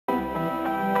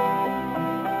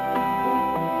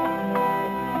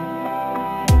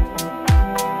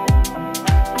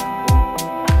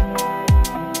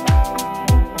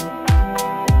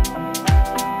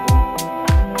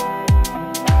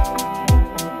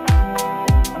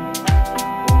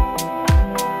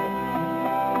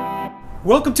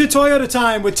Welcome to Toyota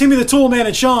Time with Timmy the Toolman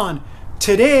and Sean.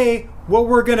 Today, what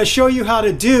we're going to show you how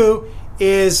to do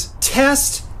is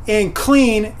test and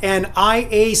clean an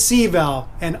IAC valve.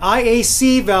 An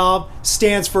IAC valve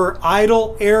stands for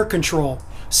idle air control.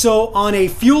 So on a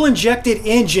fuel injected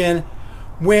engine,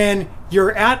 when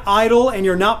you're at idle and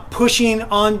you're not pushing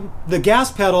on the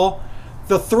gas pedal,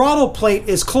 the throttle plate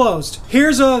is closed.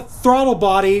 Here's a throttle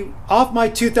body off my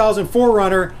 2004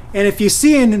 Runner, and if you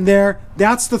see in there,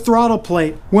 that's the throttle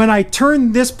plate. When I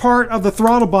turn this part of the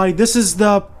throttle body, this is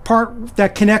the part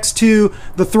that connects to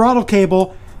the throttle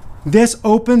cable, this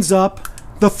opens up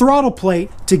the throttle plate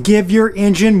to give your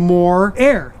engine more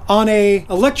air. On a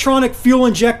electronic fuel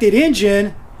injected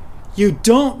engine, you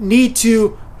don't need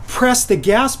to press the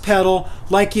gas pedal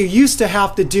like you used to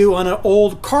have to do on an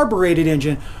old carbureted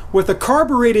engine. With a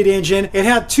carbureted engine, it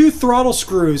had two throttle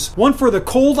screws, one for the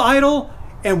cold idle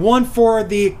and one for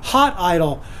the hot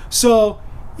idle. So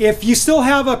if you still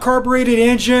have a carbureted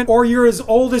engine, or you're as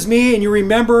old as me and you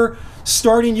remember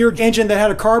starting your engine that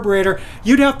had a carburetor,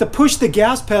 you'd have to push the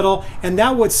gas pedal, and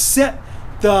that would set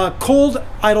the cold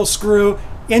idle screw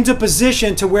into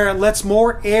position to where it lets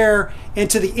more air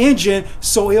into the engine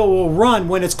so it will run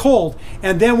when it's cold.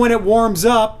 And then when it warms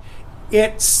up,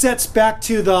 it sets back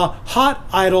to the hot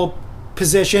idle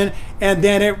position, and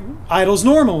then it idles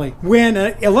normally. When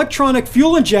an electronic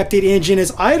fuel injected engine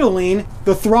is idling,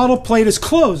 the throttle plate is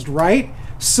closed, right?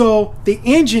 So the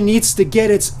engine needs to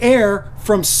get its air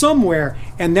from somewhere,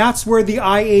 and that's where the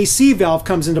IAC valve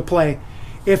comes into play.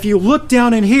 If you look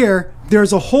down in here,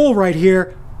 there's a hole right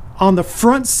here on the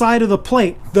front side of the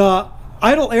plate. The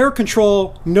idle air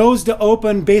control knows to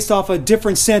open based off of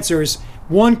different sensors.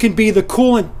 One could be the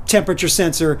coolant temperature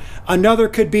sensor, another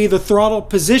could be the throttle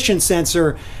position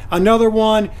sensor, another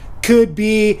one could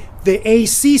be the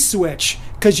AC switch,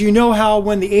 because you know how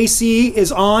when the AC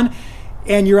is on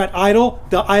and you're at idle,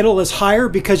 the idle is higher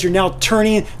because you're now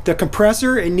turning the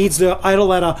compressor. It needs to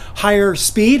idle at a higher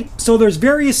speed. So there's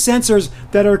various sensors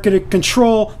that are going to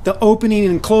control the opening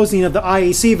and closing of the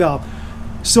IAC valve.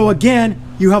 So again,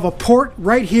 you have a port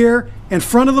right here in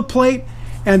front of the plate,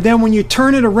 and then when you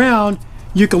turn it around,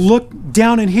 you can look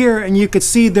down in here and you can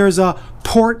see there's a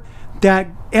port that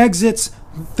exits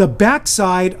the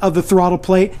backside of the throttle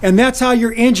plate, and that's how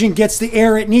your engine gets the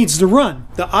air it needs to run.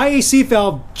 The IAC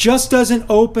valve just doesn't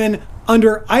open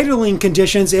under idling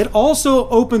conditions, it also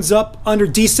opens up under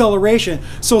deceleration.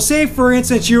 So say for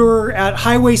instance you're at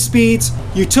highway speeds,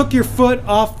 you took your foot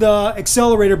off the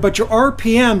accelerator, but your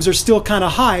RPMs are still kind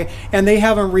of high and they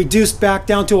haven't reduced back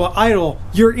down to an idle.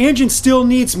 Your engine still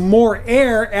needs more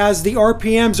air as the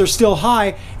RPMs are still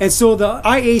high, and so the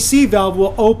IAC valve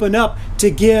will open up to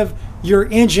give your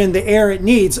engine the air it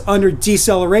needs under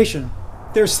deceleration.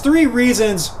 There's three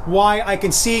reasons why I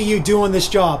can see you doing this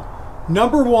job.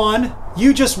 Number one,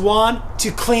 you just want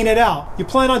to clean it out. You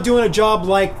plan on doing a job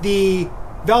like the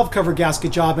valve cover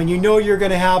gasket job, and you know you're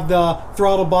going to have the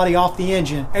throttle body off the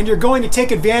engine, and you're going to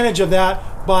take advantage of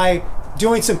that by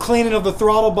doing some cleaning of the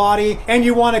throttle body, and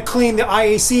you want to clean the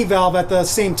IAC valve at the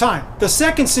same time. The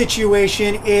second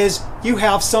situation is you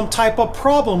have some type of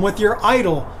problem with your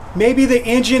idle. Maybe the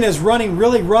engine is running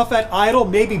really rough at idle,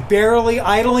 maybe barely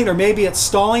idling, or maybe it's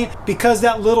stalling because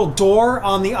that little door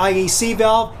on the IAC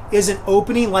valve isn't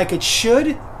opening like it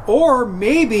should. Or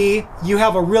maybe you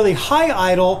have a really high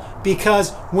idle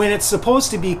because when it's supposed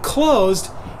to be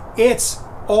closed, it's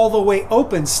all the way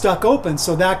open, stuck open.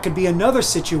 So that could be another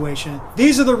situation.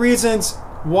 These are the reasons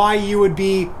why you would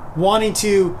be wanting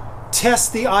to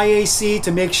test the IAC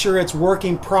to make sure it's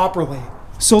working properly.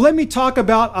 So let me talk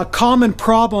about a common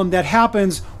problem that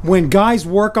happens when guys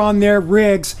work on their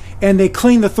rigs and they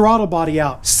clean the throttle body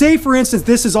out. Say for instance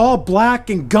this is all black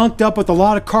and gunked up with a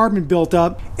lot of carbon built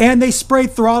up, and they spray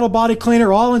throttle body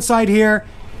cleaner all inside here,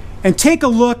 and take a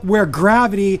look where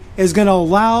gravity is going to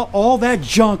allow all that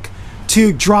junk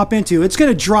to drop into. It's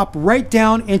going to drop right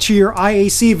down into your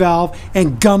IAC valve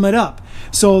and gum it up.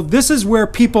 So this is where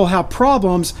people have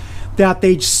problems, that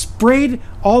they sprayed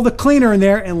all the cleaner in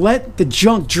there and let the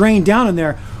junk drain down in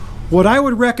there. What I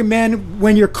would recommend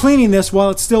when you're cleaning this while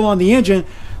it's still on the engine,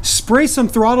 spray some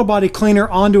throttle body cleaner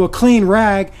onto a clean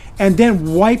rag and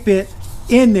then wipe it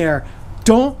in there.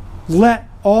 Don't let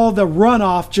all the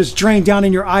runoff just drain down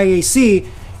in your IAC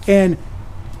and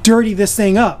dirty this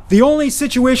thing up. The only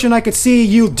situation I could see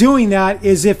you doing that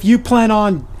is if you plan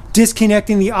on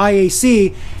disconnecting the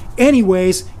IAC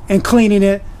anyways and cleaning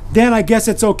it. Then I guess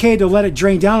it's okay to let it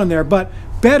drain down in there, but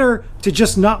better to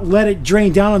just not let it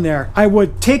drain down in there. I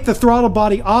would take the throttle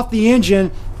body off the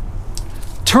engine,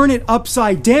 turn it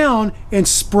upside down and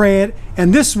spray it,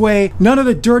 and this way none of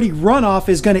the dirty runoff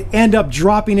is going to end up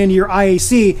dropping into your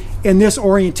IAC in this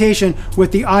orientation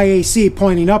with the IAC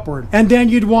pointing upward. And then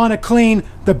you'd want to clean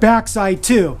the backside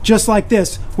too, just like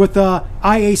this, with the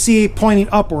IAC pointing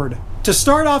upward. To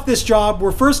start off this job,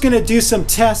 we're first going to do some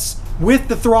tests with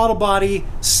the throttle body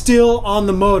still on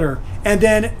the motor, and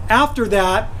then after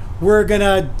that we're going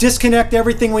to disconnect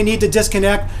everything we need to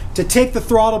disconnect to take the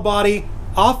throttle body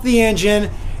off the engine,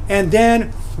 and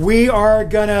then we are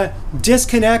going to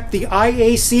disconnect the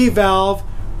IAC valve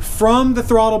from the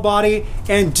throttle body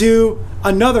and do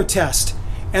another test.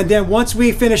 And then once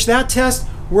we finish that test,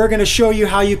 we're going to show you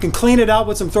how you can clean it out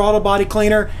with some throttle body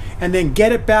cleaner and then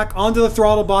get it back onto the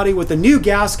throttle body with a new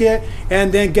gasket,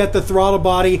 and then get the throttle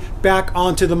body back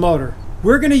onto the motor.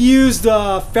 We're going to use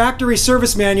the factory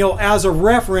service manual as a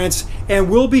reference, and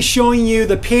we'll be showing you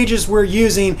the pages we're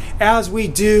using as we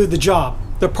do the job.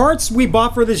 The parts we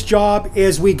bought for this job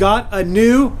is we got a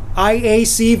new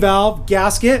IAC valve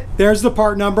gasket. There's the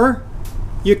part number.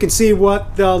 You can see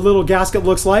what the little gasket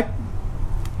looks like.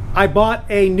 I bought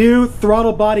a new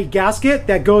throttle body gasket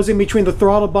that goes in between the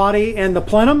throttle body and the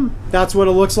plenum. That's what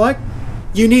it looks like.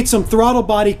 You need some throttle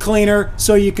body cleaner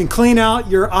so you can clean out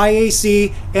your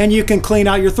IAC and you can clean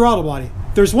out your throttle body.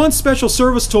 There's one special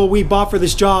service tool we bought for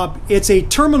this job. It's a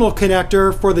terminal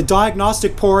connector for the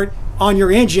diagnostic port on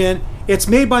your engine. It's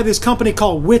made by this company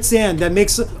called Wits End that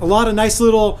makes a lot of nice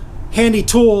little handy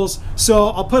tools. So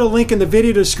I'll put a link in the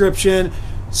video description,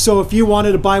 so if you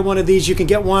wanted to buy one of these, you can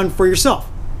get one for yourself.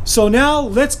 So now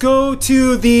let's go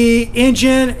to the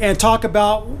engine and talk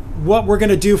about what we're going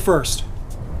to do first.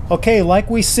 Okay, like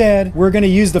we said, we're going to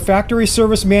use the factory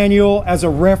service manual as a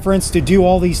reference to do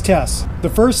all these tests. The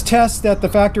first test that the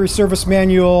factory service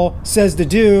manual says to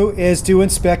do is to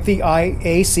inspect the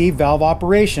IAC valve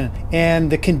operation. And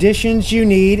the conditions you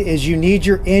need is you need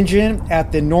your engine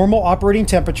at the normal operating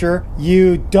temperature.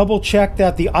 You double check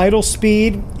that the idle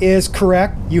speed is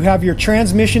correct. You have your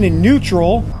transmission in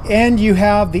neutral, and you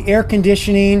have the air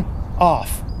conditioning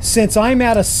off. Since I'm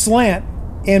at a slant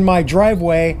in my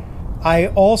driveway, I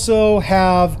also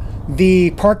have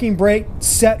the parking brake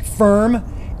set firm,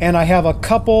 and I have a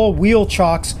couple wheel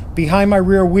chocks behind my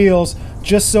rear wheels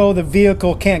just so the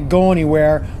vehicle can't go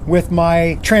anywhere with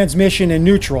my transmission in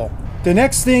neutral. The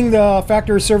next thing the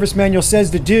factory service manual says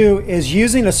to do is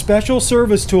using a special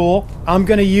service tool. I'm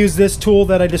going to use this tool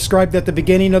that I described at the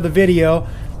beginning of the video,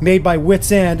 made by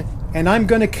Wits End, and I'm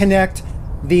going to connect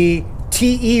the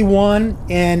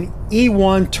TE1 and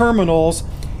E1 terminals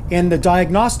in the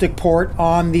diagnostic port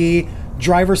on the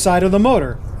driver's side of the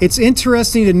motor. It's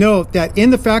interesting to note that in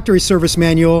the factory service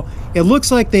manual, it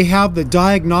looks like they have the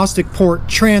diagnostic port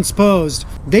transposed.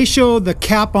 They show the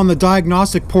cap on the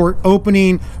diagnostic port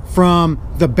opening from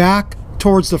the back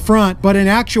towards the front, but in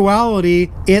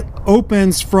actuality, it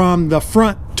opens from the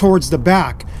front towards the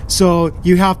back. So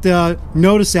you have to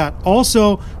notice that.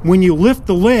 Also, when you lift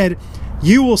the lid,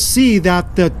 you will see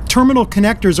that the terminal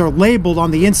connectors are labeled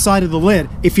on the inside of the lid.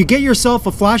 If you get yourself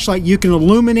a flashlight, you can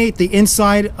illuminate the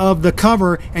inside of the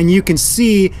cover and you can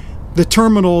see the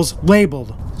terminals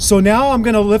labeled. So now I'm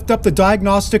going to lift up the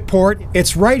diagnostic port.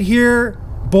 It's right here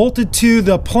bolted to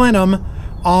the plenum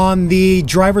on the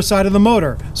driver's side of the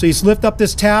motor. So you just lift up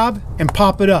this tab and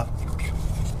pop it up.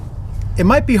 It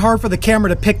might be hard for the camera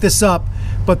to pick this up,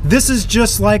 but this is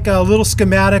just like a little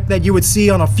schematic that you would see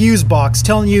on a fuse box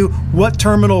telling you what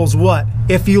terminal is what.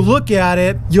 If you look at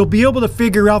it, you'll be able to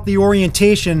figure out the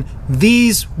orientation.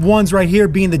 These ones right here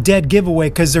being the dead giveaway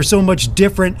because they're so much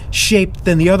different shaped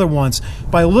than the other ones.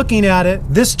 By looking at it,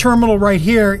 this terminal right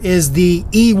here is the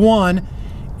E1,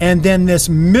 and then this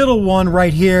middle one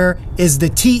right here is the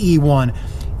TE1.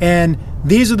 And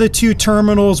these are the two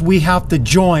terminals we have to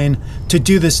join to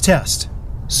do this test.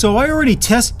 So I already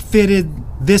test fitted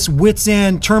this Wits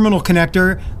End terminal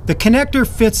connector. The connector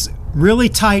fits really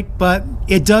tight, but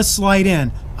it does slide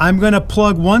in. I'm going to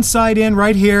plug one side in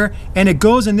right here, and it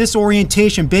goes in this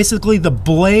orientation. Basically, the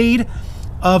blade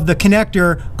of the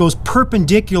connector goes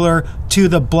perpendicular to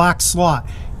the black slot.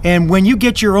 And when you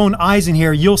get your own eyes in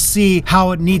here, you'll see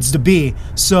how it needs to be.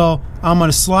 So I'm going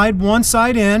to slide one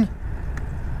side in,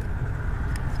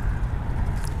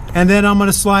 and then I'm going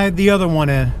to slide the other one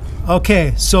in.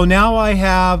 Okay, so now I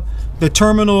have the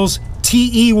terminals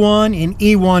TE1 and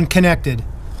E1 connected.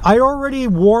 I already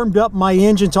warmed up my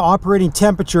engine to operating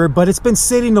temperature, but it's been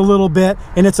sitting a little bit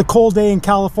and it's a cold day in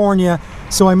California,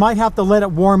 so I might have to let it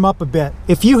warm up a bit.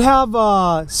 If you have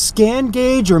a scan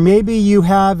gauge, or maybe you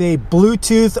have a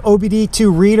Bluetooth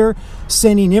OBD2 reader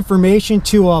sending information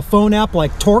to a phone app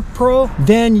like Torque Pro,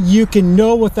 then you can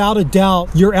know without a doubt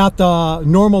you're at the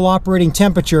normal operating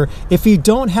temperature. If you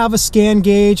don't have a scan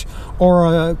gauge or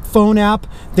a phone app,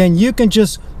 then you can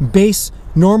just base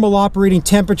normal operating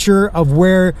temperature of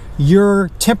where your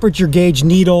temperature gauge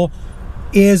needle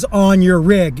is on your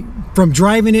rig. From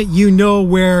driving it, you know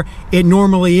where it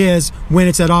normally is when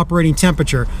it's at operating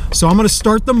temperature. So I'm going to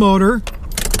start the motor.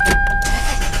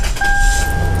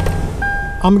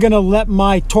 I'm going to let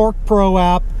my Torque Pro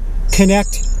app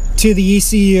connect to the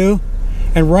ECU,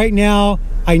 and right now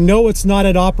I know it's not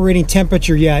at operating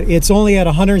temperature yet. It's only at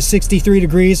 163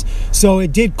 degrees, so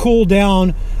it did cool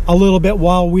down a little bit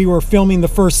while we were filming the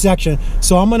first section.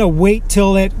 So I'm gonna wait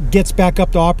till it gets back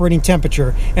up to operating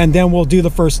temperature, and then we'll do the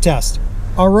first test.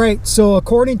 All right, so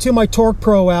according to my Torque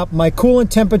Pro app, my coolant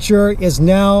temperature is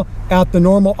now at the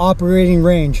normal operating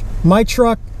range. My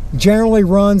truck generally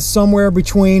runs somewhere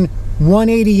between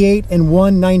 188 and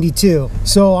 192.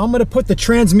 So I'm gonna put the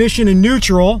transmission in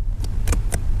neutral.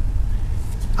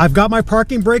 I've got my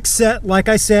parking brake set, like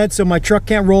I said, so my truck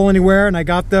can't roll anywhere, and I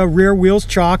got the rear wheels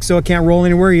chocked, so it can't roll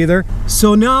anywhere either.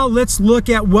 So now let's look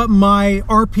at what my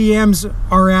RPMs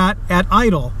are at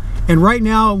idle. And right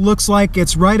now it looks like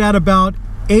it's right at about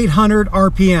 800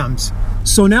 RPMs.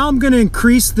 So now I'm going to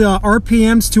increase the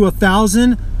RPMs to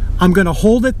 1,000. I'm going to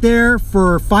hold it there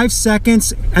for 5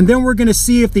 seconds, and then we're going to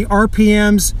see if the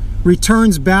RPMs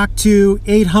returns back to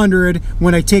 800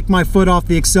 when I take my foot off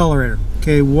the accelerator.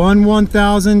 Okay, 1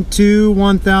 1000, 2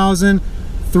 1000,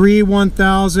 3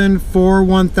 1000, 4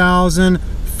 1000,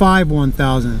 5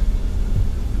 1000.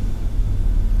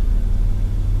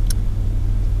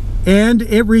 And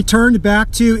it returned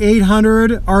back to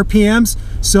 800 RPMs,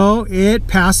 so it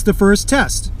passed the first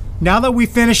test. Now that we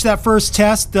finished that first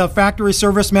test, the factory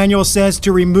service manual says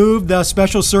to remove the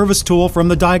special service tool from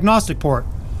the diagnostic port.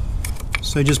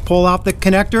 So just pull out the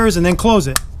connectors and then close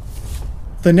it.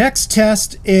 The next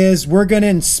test is we're going to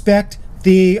inspect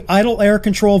the idle air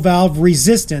control valve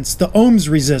resistance, the ohms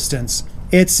resistance.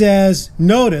 It says,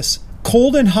 notice,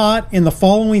 cold and hot in the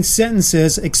following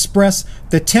sentences express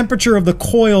the temperature of the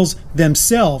coils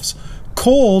themselves.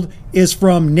 Cold is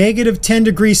from -10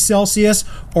 degrees Celsius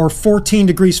or 14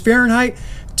 degrees Fahrenheit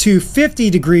to 50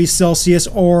 degrees Celsius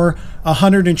or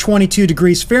 122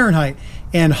 degrees Fahrenheit.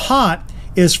 And hot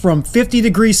is from 50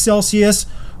 degrees Celsius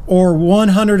or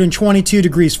 122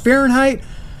 degrees Fahrenheit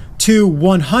to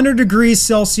 100 degrees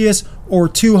Celsius or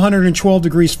 212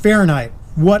 degrees Fahrenheit.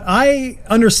 What I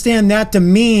understand that to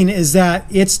mean is that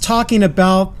it's talking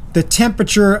about the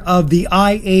temperature of the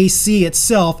IAC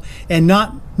itself and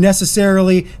not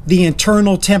necessarily the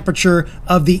internal temperature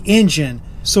of the engine.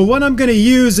 So what I'm going to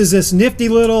use is this nifty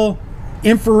little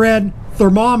infrared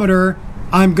thermometer.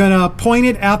 I'm going to point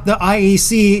it at the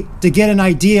IAC to get an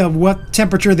idea of what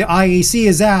temperature the IAC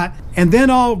is at, and then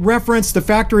I'll reference the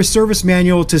factory service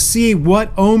manual to see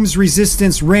what ohms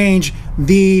resistance range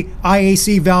the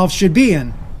IAC valve should be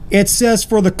in. It says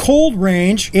for the cold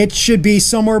range, it should be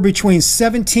somewhere between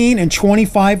 17 and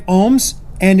 25 ohms,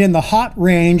 and in the hot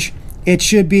range, it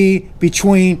should be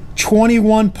between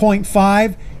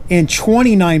 21.5 and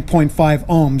 29.5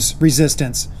 ohms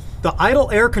resistance. The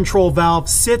idle air control valve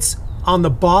sits on the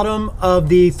bottom of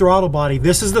the throttle body.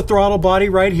 This is the throttle body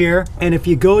right here, and if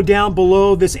you go down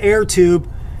below this air tube,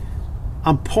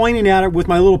 I'm pointing at it with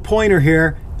my little pointer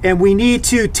here, and we need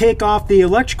to take off the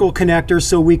electrical connector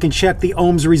so we can check the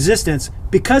ohms resistance.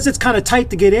 Because it's kind of tight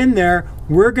to get in there,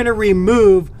 we're going to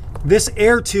remove this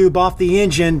air tube off the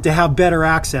engine to have better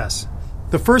access.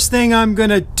 The first thing I'm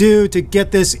going to do to get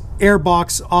this air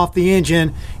box off the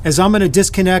engine is I'm going to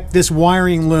disconnect this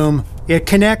wiring loom. It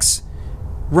connects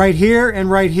right here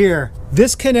and right here.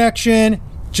 This connection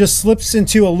just slips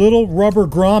into a little rubber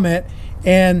grommet,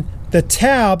 and the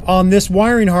tab on this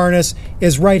wiring harness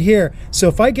is right here. So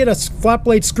if I get a flat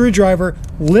blade screwdriver,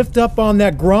 lift up on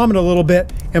that grommet a little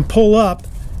bit and pull up,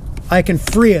 I can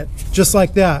free it just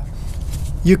like that.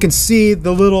 You can see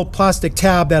the little plastic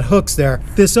tab that hooks there.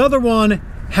 This other one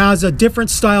has a different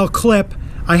style clip.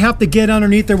 I have to get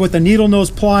underneath there with the needle nose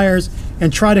pliers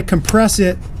and try to compress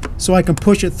it so I can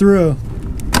push it through.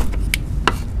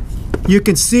 You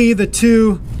can see the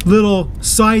two little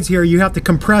sides here. You have to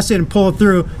compress it and pull it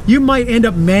through. You might end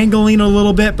up mangling a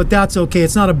little bit, but that's okay.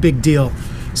 It's not a big deal.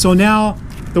 So now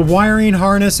the wiring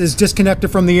harness is disconnected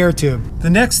from the air tube.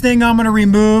 The next thing I'm going to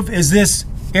remove is this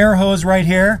air hose right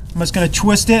here. I'm just going to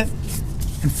twist it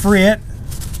and free it.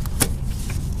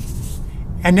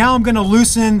 And now I'm going to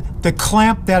loosen the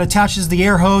clamp that attaches the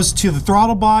air hose to the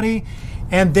throttle body,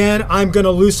 and then I'm going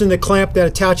to loosen the clamp that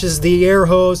attaches the air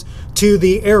hose to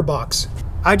the air box.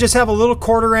 I just have a little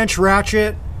 1/4 inch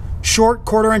ratchet, short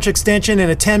 1/4 inch extension,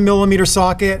 and a 10mm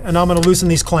socket, and I'm going to loosen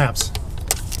these clamps.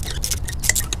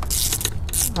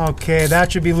 Okay,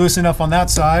 that should be loose enough on that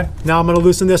side. Now I'm going to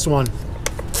loosen this one.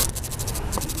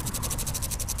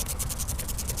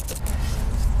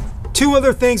 Two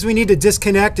other things we need to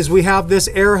disconnect is we have this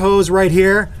air hose right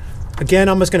here. Again,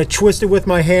 I'm just going to twist it with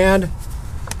my hand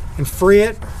and free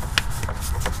it.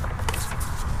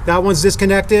 That one's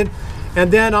disconnected. And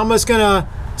then I'm just going to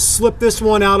slip this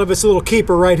one out of its little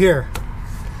keeper right here.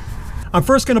 I'm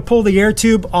first going to pull the air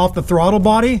tube off the throttle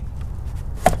body,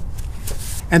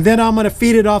 and then I'm going to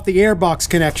feed it off the air box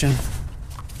connection.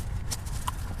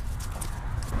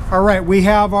 All right, we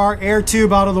have our air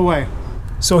tube out of the way.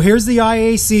 So here's the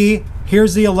IAC,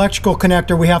 here's the electrical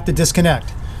connector we have to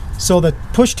disconnect. So the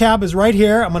push tab is right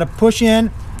here. I'm going to push in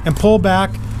and pull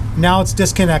back. Now it's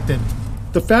disconnected.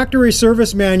 The factory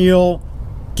service manual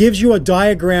gives you a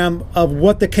diagram of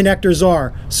what the connectors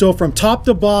are. So from top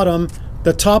to bottom,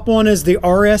 the top one is the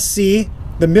RSC,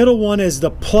 the middle one is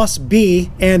the plus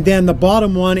B, and then the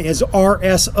bottom one is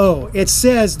RSO. It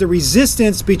says the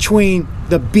resistance between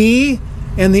the B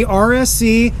and the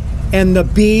RSC and the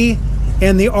B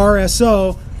and the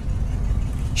RSO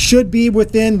should be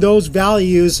within those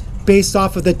values based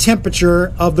off of the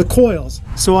temperature of the coils.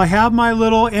 So I have my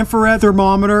little infrared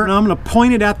thermometer, and I'm going to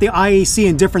point it at the IAC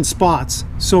in different spots.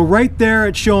 So right there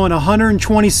it's showing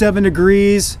 127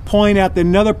 degrees. Point at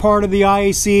another part of the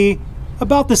IAC,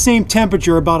 about the same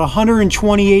temperature, about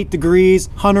 128 degrees,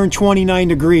 129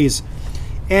 degrees.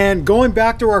 And going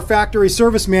back to our factory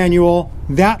service manual,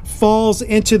 that falls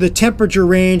into the temperature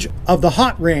range of the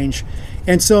hot range.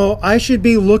 And so I should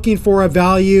be looking for a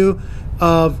value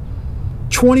of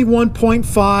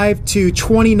 21.5 to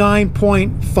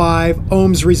 29.5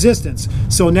 ohms resistance.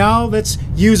 So now let's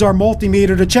use our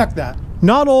multimeter to check that.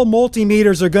 Not all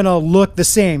multimeters are going to look the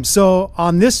same. So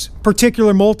on this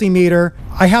particular multimeter,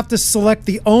 I have to select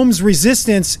the ohms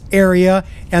resistance area,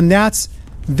 and that's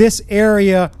this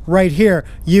area right here.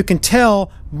 You can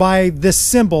tell by this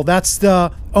symbol, that's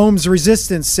the ohms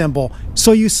resistance symbol.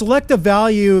 So you select a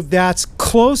value that's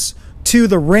close to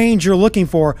the range you're looking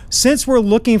for. Since we're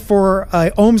looking for a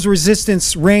ohms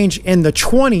resistance range in the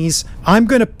 20s, I'm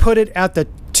going to put it at the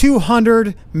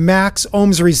 200 max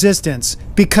ohms resistance,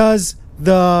 because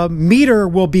the meter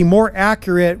will be more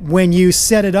accurate when you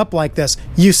set it up like this.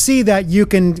 You see that you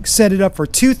can set it up for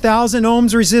 2,000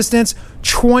 ohms resistance,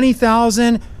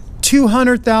 20,000,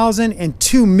 200,000, and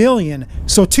 2 million.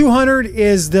 So 200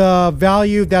 is the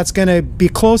value that's going to be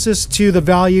closest to the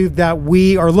value that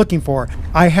we are looking for.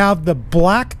 I have the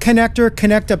black connector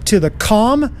connect up to the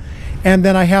COM, and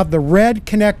then I have the red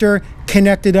connector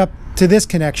connected up to this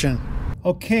connection.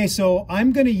 Okay, so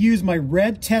I'm going to use my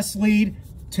red test lead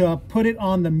to put it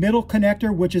on the middle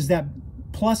connector, which is that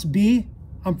plus B.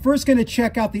 I'm first going to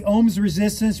check out the ohms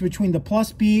resistance between the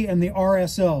plus B and the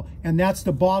RSO, and that's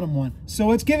the bottom one.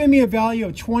 So it's giving me a value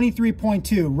of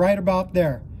 23.2, right about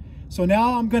there. So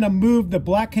now I'm going to move the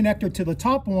black connector to the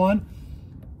top one,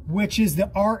 which is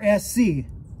the RSC.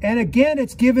 And again,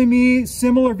 it's giving me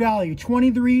similar value,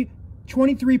 23.1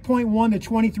 to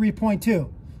 23.2.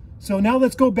 So now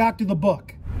let's go back to the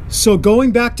book. So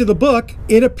going back to the book,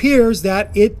 it appears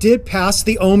that it did pass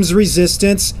the ohms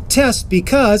resistance test,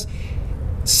 because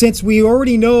since we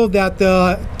already know that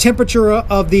the temperature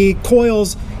of the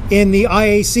coils in the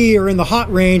IAC are in the hot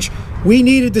range, we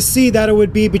needed to see that it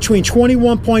would be between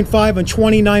 21.5 and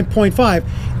 29.5.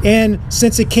 And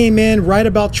since it came in right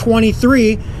about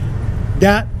 23,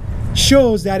 that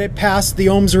shows that it passed the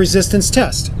ohms resistance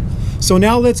test. So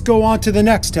now let's go on to the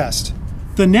next test.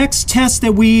 The next test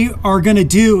that we are going to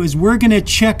do is we're going to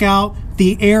check out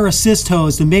the air assist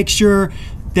hose to make sure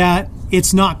that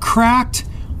it's not cracked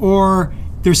or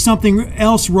there's something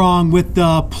else wrong with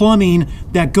the plumbing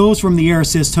that goes from the air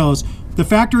assist hose. The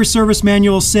factory service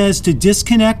manual says to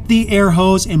disconnect the air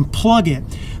hose and plug it.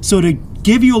 So to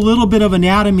give you a little bit of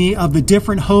anatomy of the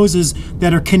different hoses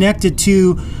that are connected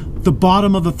to the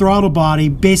bottom of the throttle body,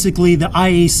 basically the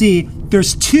IAC,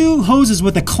 there's two hoses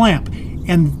with a clamp.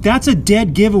 And that's a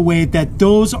dead giveaway that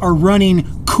those are running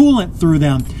coolant through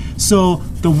them. So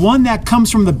the one that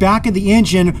comes from the back of the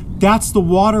engine, that's the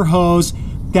water hose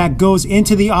that goes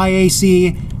into the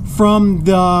IAC from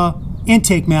the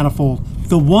intake manifold.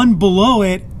 The one below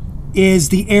it is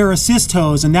the air assist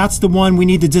hose, and that's the one we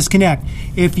need to disconnect.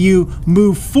 If you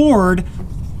move forward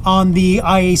on the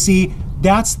IAC,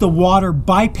 that's the water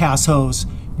bypass hose.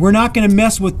 We're not going to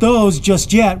mess with those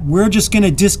just yet. We're just going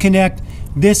to disconnect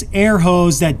this air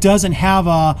hose that doesn't have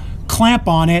a clamp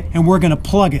on it, and we're gonna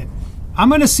plug it. I'm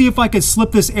gonna see if I could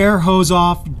slip this air hose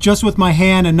off just with my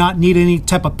hand and not need any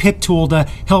type of pick tool to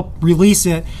help release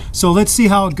it. So let's see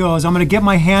how it goes. I'm gonna get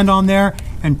my hand on there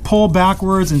and pull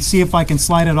backwards and see if I can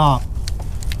slide it off.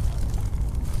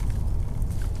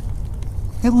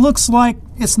 It looks like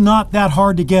it's not that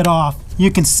hard to get off.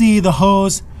 You can see the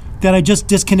hose that I just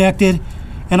disconnected,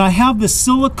 and I have the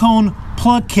silicone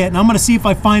plug kit, and I'm gonna see if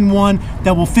I find one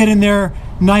that will fit in there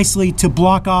nicely to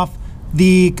block off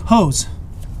the hose.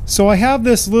 So I have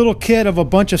this little kit of a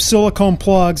bunch of silicone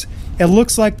plugs. It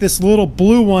looks like this little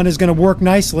blue one is gonna work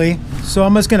nicely. So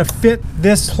I'm just gonna fit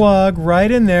this plug right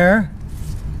in there.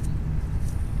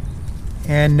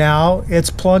 And now it's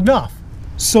plugged off.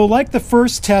 So like the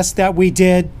first test that we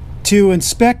did, to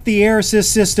inspect the air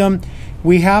assist system,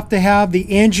 we have to have the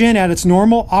engine at its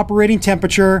normal operating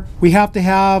temperature. We have to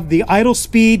have the idle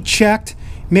speed checked,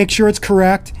 make sure it's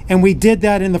correct, and we did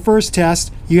that in the first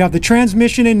test. You have the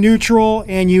transmission in neutral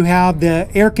and you have the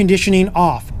air conditioning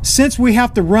off. Since we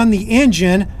have to run the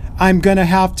engine, I'm gonna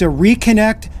have to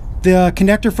reconnect the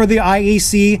connector for the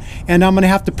IAC, and I'm gonna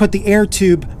have to put the air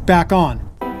tube back on.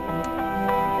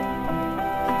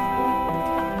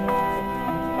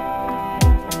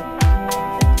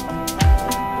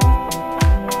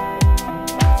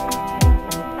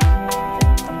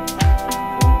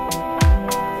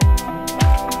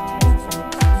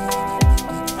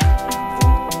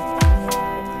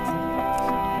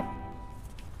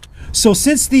 So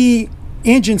since the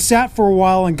engine sat for a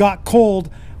while and got cold,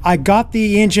 I got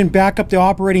the engine back up to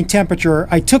operating temperature.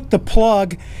 I took the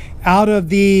plug out of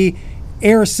the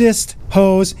air assist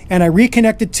hose and I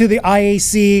reconnected to the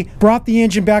IAC, brought the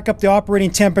engine back up to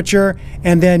operating temperature,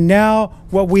 and then now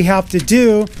what we have to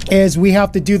do is we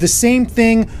have to do the same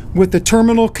thing with the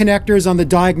terminal connectors on the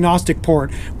diagnostic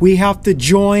port. We have to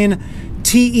join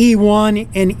TE1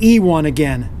 and E1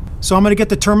 again. So I'm going to get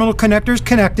the terminal connectors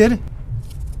connected.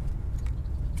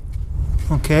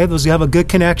 Okay, those have a good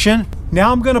connection.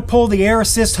 Now I'm gonna pull the air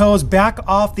assist hose back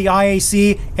off the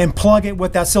IAC and plug it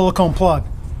with that silicone plug.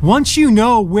 Once you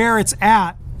know where it's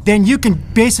at, then you can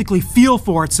basically feel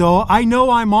for it. So I know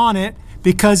I'm on it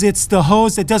because it's the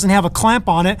hose that doesn't have a clamp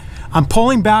on it. I'm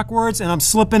pulling backwards and I'm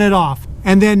slipping it off.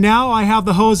 And then now I have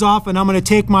the hose off and I'm gonna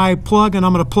take my plug and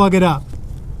I'm gonna plug it up.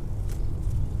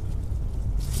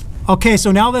 Okay,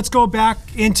 so now let's go back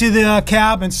into the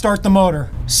cab and start the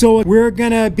motor. So we're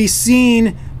gonna be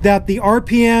seeing that the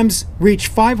RPMs reach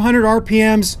 500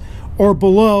 RPMs or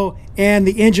below and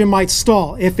the engine might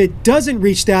stall. If it doesn't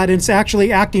reach that and it's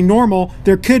actually acting normal,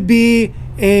 there could be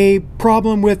a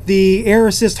problem with the air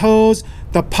assist hose,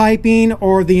 the piping,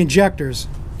 or the injectors.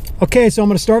 Okay, so I'm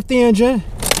gonna start the engine.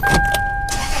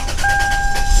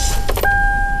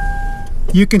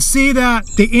 You can see that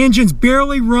the engine's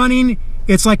barely running.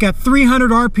 It's like at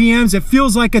 300 RPMs, it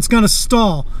feels like it's gonna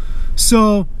stall.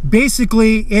 So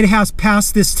basically it has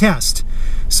passed this test.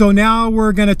 So now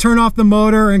we're gonna turn off the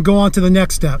motor and go on to the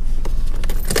next step.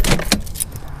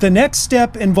 The next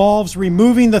step involves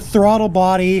removing the throttle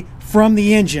body from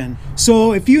the engine.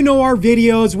 So if you know our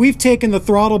videos, we've taken the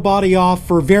throttle body off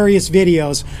for various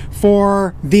videos,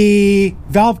 for the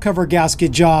valve cover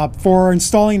gasket job, for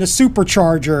installing a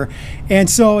supercharger. And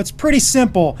so it's pretty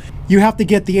simple. You have to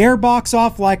get the air box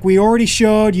off like we already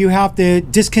showed. You have to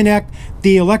disconnect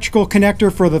the electrical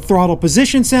connector for the throttle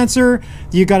position sensor.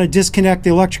 You got to disconnect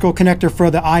the electrical connector for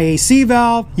the IAC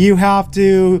valve. You have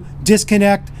to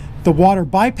disconnect the water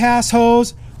bypass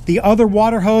hose, the other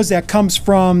water hose that comes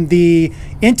from the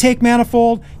intake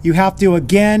manifold. You have to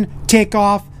again take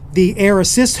off the air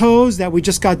assist hose that we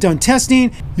just got done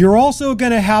testing. You're also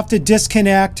going to have to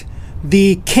disconnect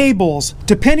the cables.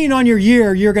 Depending on your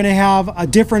year, you're going to have a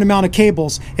different amount of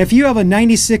cables. If you have a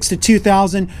 96 to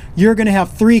 2000, you're going to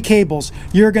have 3 cables.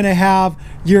 You're going to have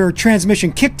your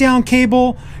transmission kickdown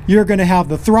cable, you're going to have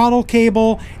the throttle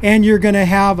cable, and you're going to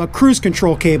have a cruise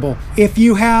control cable. If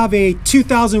you have a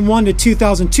 2001 to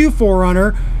 2002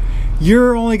 4Runner,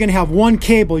 you're only going to have 1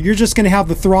 cable. You're just going to have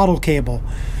the throttle cable.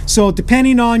 So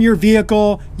depending on your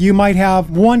vehicle, you might have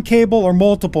 1 cable or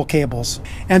multiple cables.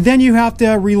 And then you have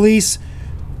to release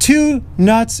 2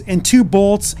 nuts and 2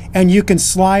 bolts, and you can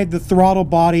slide the throttle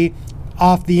body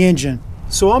off the engine.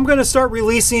 So I'm going to start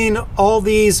releasing all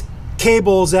these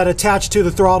cables that attach to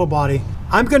the throttle body.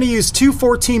 I'm going to use 2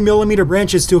 14mm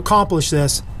wrenches to accomplish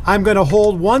this. I'm going to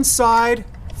hold one side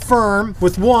firm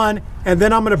with one, and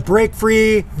then I'm going to break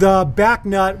free the back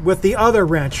nut with the other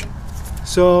wrench.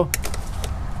 So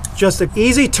just an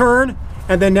easy turn,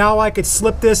 and then now I could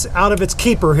slip this out of its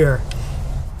keeper here.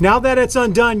 Now that it's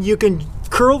undone, you can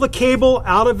curl the cable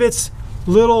out of its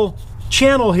little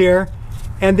channel here,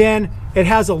 and then it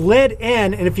has a lead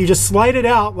end, and if you just slide it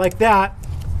out like that,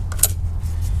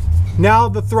 now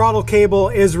the throttle cable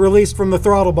is released from the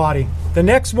throttle body. The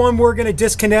next one we're going to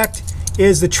disconnect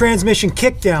is the transmission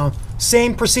kickdown.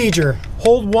 Same procedure.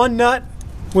 Hold one nut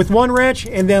with one wrench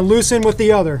and then loosen with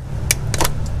the other.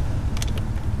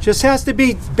 Just has to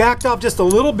be backed off just a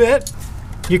little bit.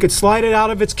 You could slide it out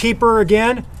of its keeper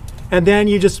again, and then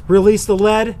you just release the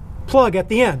lead plug at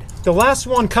the end. The last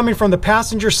one coming from the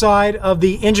passenger side of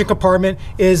the engine compartment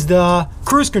is the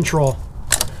cruise control.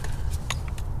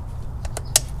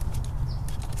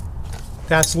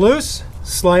 That's loose.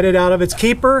 Slide it out of its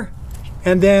keeper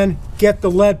and then get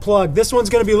the lead plug. This one's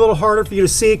going to be a little harder for you to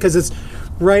see because it's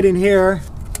right in here.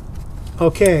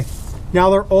 Okay, now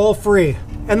they're all free.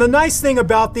 And the nice thing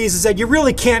about these is that you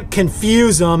really can't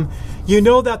confuse them. You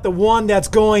know that the one that's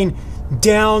going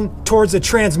down towards the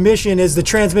transmission is the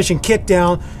transmission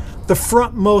kickdown. The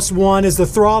frontmost one is the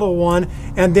throttle one,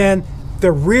 and then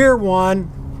the rear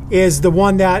one is the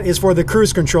one that is for the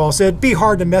cruise control. So it'd be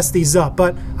hard to mess these up,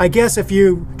 but I guess if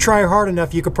you try hard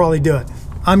enough, you could probably do it.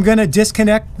 I'm gonna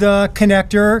disconnect the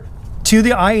connector to the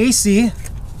IAC.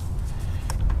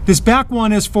 This back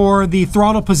one is for the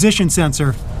throttle position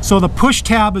sensor. So the push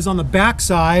tab is on the back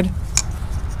side.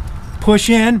 Push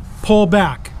in, pull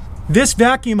back. This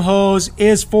vacuum hose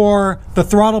is for the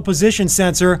throttle position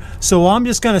sensor, so I'm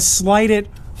just gonna slide it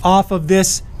off of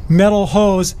this metal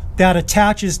hose that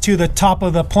attaches to the top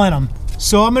of the plenum.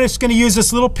 So I'm just gonna use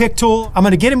this little pick tool. I'm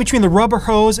gonna get in between the rubber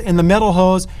hose and the metal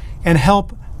hose and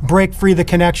help break free the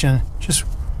connection. Just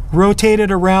rotate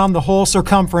it around the whole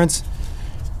circumference,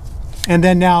 and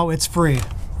then now it's free.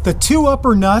 The two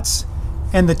upper nuts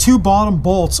and the two bottom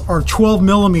bolts are 12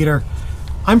 millimeter.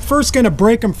 I'm first gonna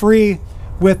break them free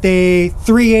with a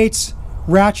 3/8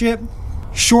 ratchet,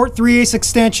 short 3/8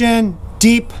 extension,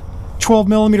 deep 12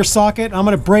 millimeter socket. I'm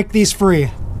gonna break these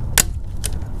free.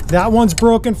 That one's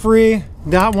broken free,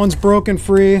 that one's broken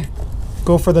free.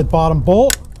 Go for the bottom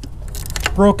bolt,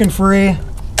 broken free.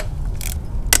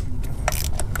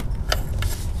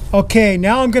 Okay,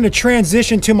 now I'm gonna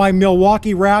transition to my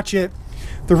Milwaukee ratchet.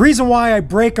 The reason why I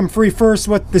break them free first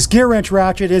with this gear wrench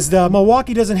ratchet is the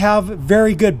Milwaukee doesn't have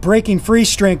very good breaking free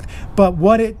strength, but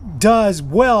what it does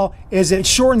well is it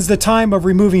shortens the time of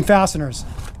removing fasteners.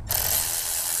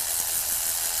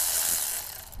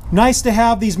 Nice to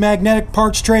have these magnetic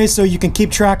parts trays so you can keep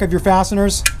track of your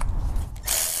fasteners.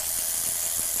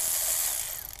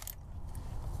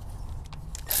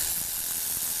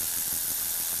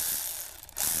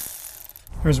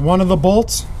 Here's one of the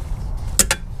bolts.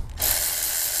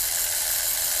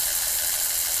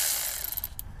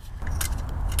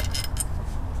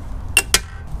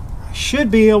 I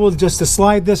should be able just to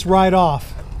slide this right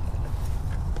off.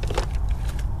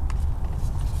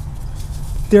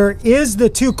 There is the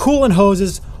two coolant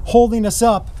hoses holding us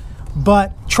up,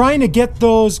 but trying to get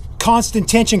those constant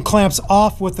tension clamps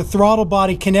off with the throttle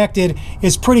body connected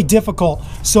is pretty difficult.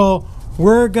 So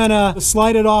we're gonna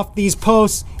slide it off these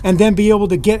posts and then be able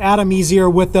to get at them easier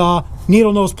with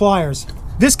needle nose pliers.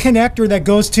 This connector that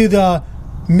goes to the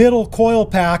middle coil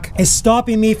pack is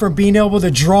stopping me from being able to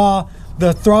draw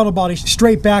the throttle body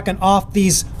straight back and off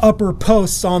these upper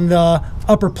posts on the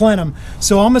upper plenum.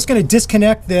 So I'm just gonna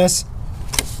disconnect this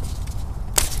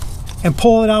and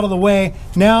pull it out of the way.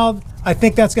 Now I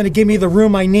think that's gonna give me the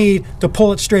room I need to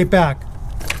pull it straight back.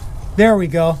 There we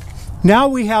go. Now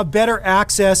we have better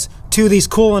access to these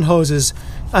coolant hoses.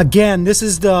 Again, this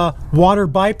is the water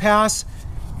bypass,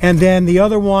 and then the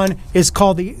other one is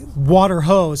called the water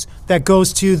hose that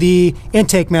goes to the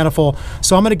intake manifold.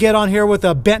 So I'm gonna get on here with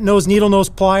a bent nose needle nose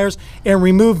pliers and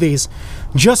remove these.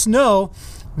 Just know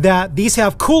that these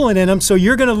have coolant in them, so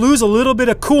you're gonna lose a little bit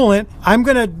of coolant. I'm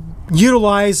gonna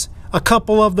utilize a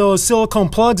couple of those silicone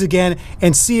plugs again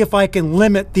and see if I can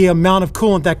limit the amount of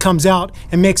coolant that comes out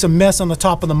and makes a mess on the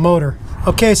top of the motor.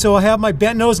 Okay, so I have my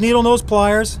bent nose needle nose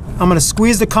pliers. I'm gonna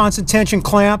squeeze the constant tension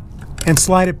clamp and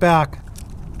slide it back.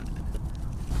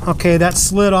 Okay, that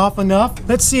slid off enough.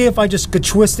 Let's see if I just could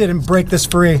twist it and break this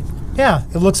free. Yeah,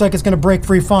 it looks like it's gonna break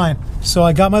free fine. So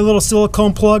I got my little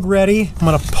silicone plug ready. I'm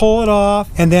gonna pull it off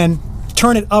and then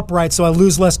turn it upright so I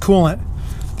lose less coolant.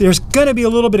 There's gonna be a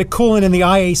little bit of coolant in the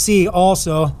IAC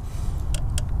also.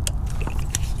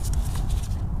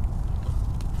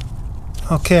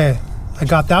 Okay, I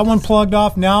got that one plugged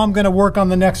off. Now I'm gonna work on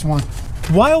the next one.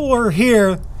 While we're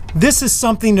here, this is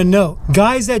something to note.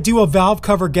 Guys that do a valve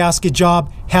cover gasket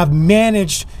job have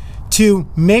managed to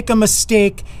make a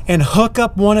mistake and hook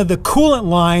up one of the coolant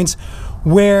lines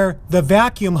where the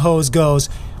vacuum hose goes.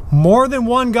 More than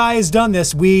one guy has done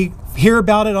this. hear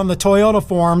about it on the Toyota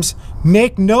forums,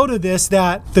 make note of this,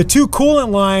 that the two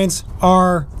coolant lines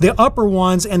are the upper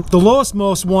ones and the lowest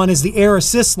most one is the air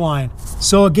assist line.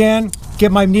 So again,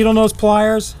 get my needle nose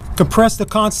pliers, compress the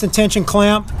constant tension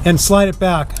clamp and slide it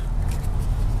back.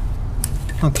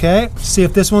 Okay, see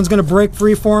if this one's gonna break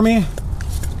free for me.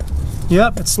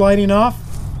 Yep, it's sliding off.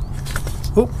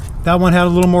 Oh, that one had a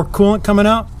little more coolant coming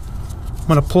out. I'm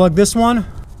gonna plug this one.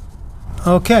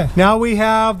 Okay, now we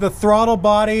have the throttle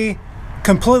body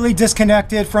completely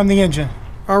disconnected from the engine.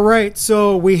 All right,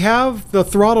 so we have the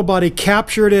throttle body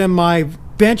captured in my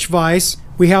bench vise.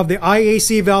 We have the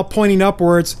IAC valve pointing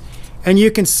upwards, and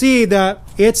you can see that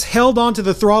it's held onto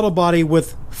the throttle body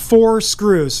with 4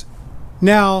 screws.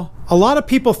 Now, a lot of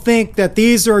people think that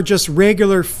these are just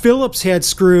regular Phillips head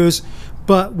screws,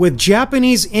 but with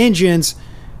Japanese engines,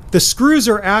 the screws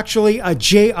are actually a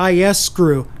JIS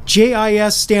screw.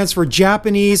 JIS stands for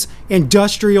Japanese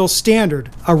Industrial Standard.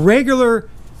 A regular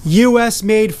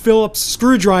US-made Phillips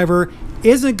screwdriver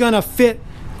isn't gonna fit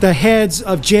the heads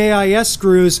of JIS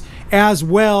screws as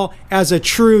well as a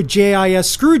true JIS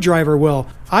screwdriver will.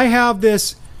 I have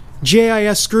this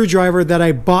JIS screwdriver that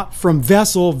I bought from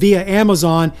Vessel via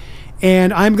Amazon,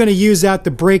 and I'm gonna use that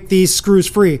to break these screws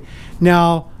free.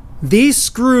 Now, these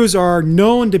screws are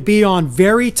known to be on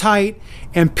very tight,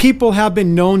 and people have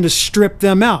been known to strip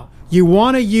them out. You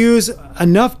want to use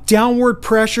enough downward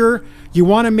pressure. You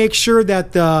want to make sure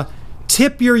that the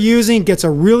tip you're using gets a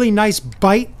really nice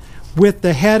bite with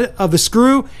the head of the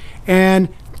screw, and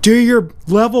do your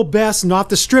level best not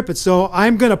to strip it. So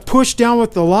I'm going to push down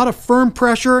with a lot of firm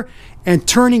pressure and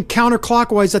turning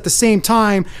counterclockwise at the same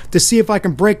time to see if I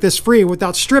can break this free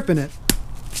without stripping it.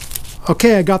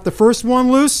 Okay, I got the first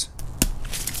one loose,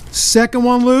 second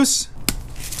one loose,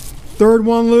 third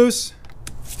one loose,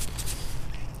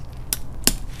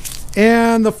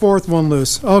 and the fourth one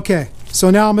loose. Okay, so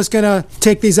now I'm just gonna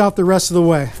take these out the rest of the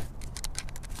way.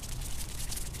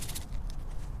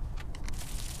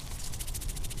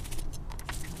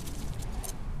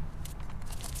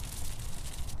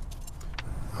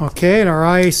 Okay, and our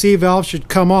IAC valve should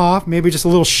come off. Maybe just a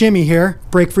little shimmy here,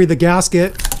 break free the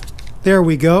gasket. There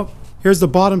we go. Here's the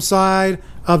bottom side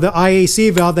of the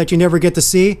IAC valve that you never get to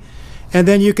see. And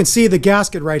then you can see the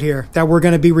gasket right here that we're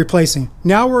going to be replacing.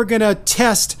 Now we're going to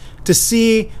test to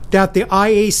see that the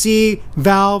IAC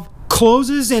valve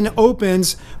closes and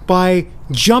opens by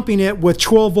jumping it with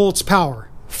 12 volts power.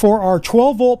 For our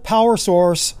 12 volt power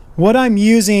source, what I'm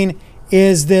using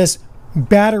is this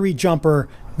battery jumper.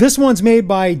 This one's made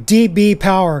by DB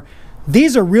Power.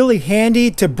 These are really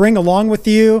handy to bring along with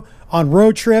you on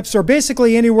road trips or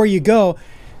basically anywhere you go.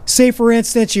 Say for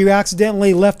instance you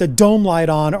accidentally left a dome light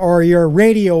on or your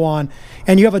radio on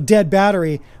and you have a dead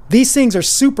battery. These things are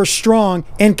super strong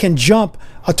and can jump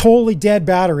a totally dead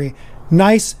battery.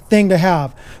 Nice thing to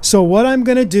have. So what I'm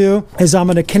going to do is I'm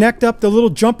going to connect up the little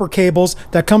jumper cables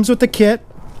that comes with the kit,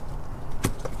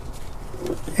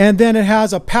 and then it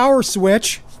has a power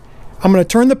switch. I'm going to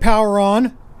turn the power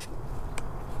on,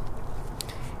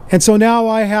 and so now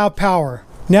I have power.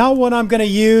 Now what I'm going to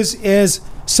use is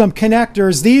some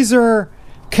connectors. These are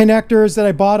connectors that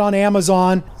I bought on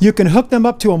Amazon. You can hook them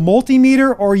up to a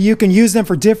multimeter or you can use them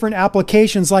for different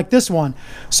applications like this one.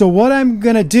 So what I'm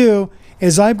going to do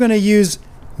is I'm going to use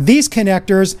these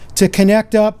connectors to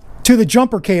connect up to the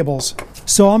jumper cables.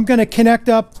 So I'm going to connect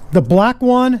up the black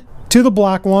one to the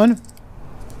black one.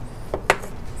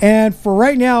 And for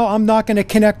right now, I'm not going to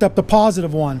connect up the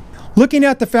positive one. Looking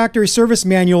at the factory service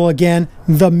manual again,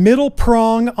 the middle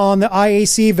prong on the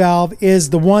IAC valve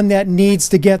is the one that needs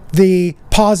to get the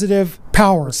positive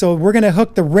power. So we're going to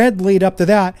hook the red lead up to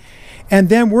that. And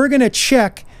then we're going to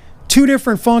check two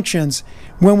different functions.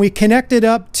 When we connect it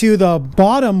up to the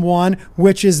bottom one,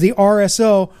 which is the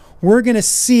RSO, we're going to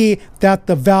see that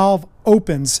the valve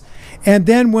opens. And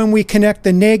then when we connect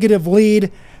the negative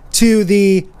lead to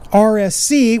the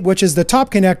RSC, which is the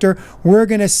top connector, we're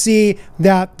going to see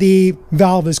that the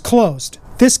valve is closed.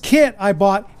 This kit I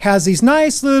bought has these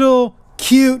nice little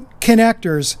cute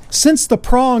connectors. Since the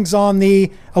prongs on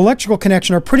the electrical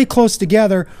connection are pretty close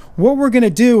together, what we're going to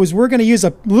do is we're going to use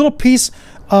a little piece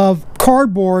of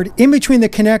cardboard in between the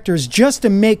connectors just to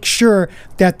make sure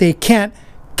that they can't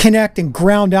connect and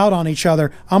ground out on each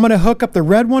other. I'm going to hook up the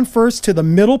red one first to the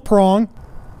middle prong.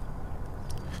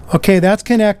 Okay, that's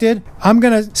connected. I'm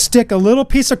going to stick a little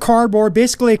piece of cardboard,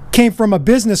 basically it came from a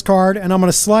business card, and I'm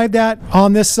going to slide that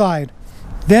on this side.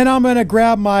 Then I'm going to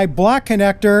grab my black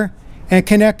connector and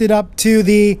connect it up to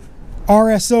the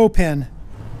RSO pin.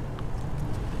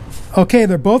 Okay,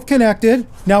 they're both connected.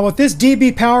 Now with this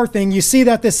DB Power thing, you see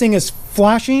that this thing is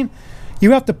flashing.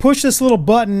 You have to push this little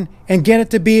button and get it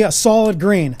to be a solid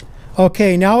green.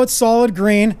 Okay, now it's solid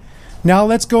green. Now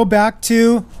let's go back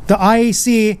to the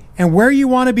IAC, and where you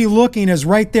want to be looking is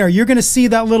right there. You're going to see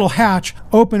that little hatch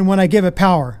open when I give it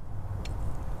power.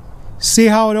 See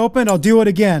how it opened? I'll do it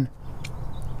again.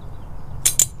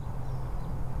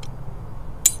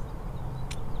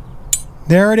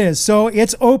 There it is. So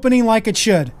it's opening like it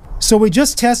should. So we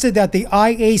just tested that the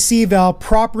IAC valve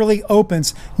properly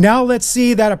opens. Now let's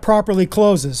see that it properly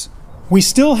closes. We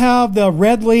still have the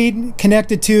red lead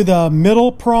connected to the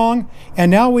middle prong, and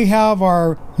now we have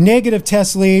our negative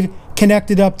test lead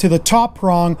connected up to the top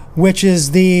prong, which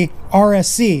is the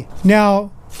RSC.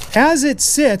 Now, as it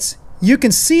sits, you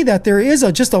can see that there is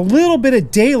just a little bit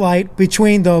of daylight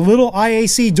between the little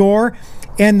IAC door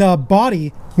and the body.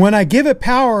 When I give it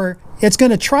power, it's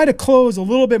going to try to close a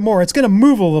little bit more. It's going to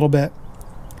move a little bit.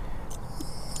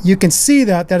 You can see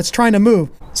that it's trying to move.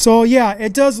 So yeah,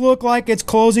 it does look like it's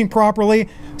closing properly.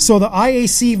 So the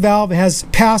IAC valve has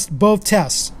passed both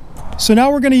tests. So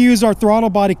now we're going to use our throttle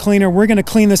body cleaner. We're going to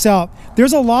clean this out.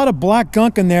 There's a lot of black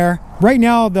gunk in there. Right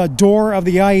now the door of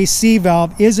the IAC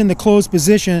valve is in the closed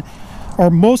position, or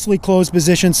mostly closed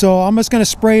position. So I'm just going to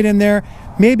spray it in there,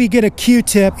 maybe get a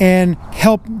Q-tip and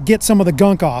help get some of the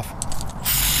gunk off.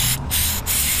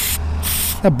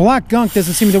 That black gunk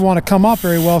doesn't seem to want to come off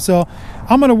very well, so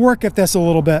I'm going to work at this a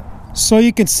little bit. So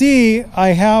you can see I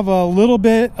have a little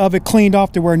bit of it cleaned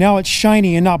off to where now it's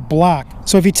shiny and not black.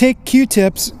 So if you take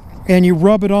Q-tips and you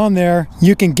rub it on there,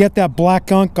 you can get that black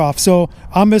gunk off. So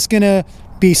I'm just going to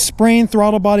be spraying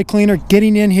throttle body cleaner,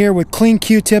 getting in here with clean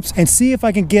Q-tips, and see if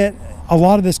I can get a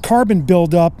lot of this carbon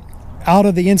buildup out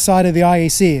of the inside of the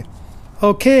IAC.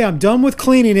 Okay, I'm done with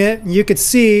cleaning it. You can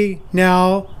see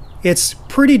now it's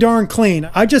pretty darn clean.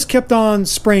 I just kept on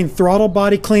spraying throttle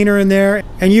body cleaner in there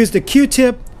and used a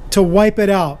Q-tip to wipe it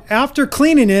out. After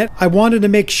cleaning it, I wanted to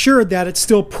make sure that it's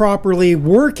still properly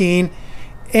working,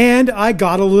 and I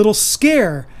got a little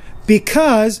scare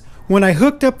because when I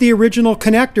hooked up the original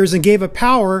connectors and gave it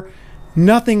power,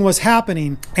 nothing was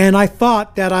happening. And I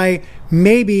thought that I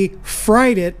maybe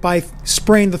fried it by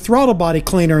spraying the throttle body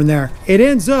cleaner in there. It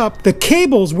ends up the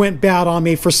cables went bad on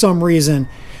me for some reason.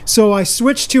 So I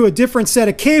switched to a different set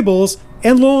of cables,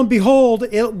 and lo and behold,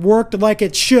 it worked like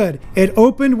it should. It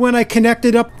opened when I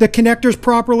connected up the connectors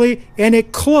properly, and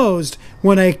it closed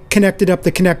when I connected up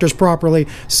the connectors properly.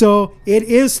 So it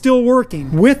is still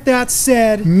working. With that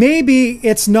said, maybe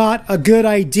it's not a good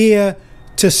idea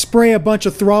to spray a bunch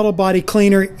of throttle body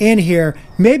cleaner in here.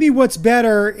 Maybe what's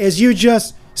better is you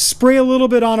just spray a little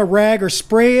bit on a rag or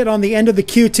spray it on the end of the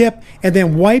Q-tip and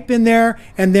then wipe in there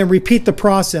and then repeat the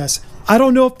process. I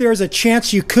don't know if there's a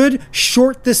chance you could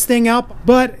short this thing out,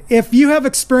 but if you have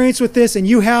experience with this and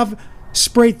you have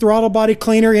sprayed throttle body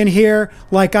cleaner in here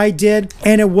like I did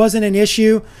and it wasn't an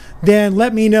issue, then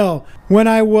let me know. When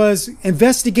I was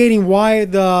investigating why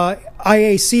the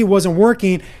IAC wasn't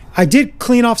working, I did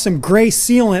clean off some gray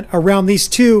sealant around these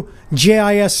two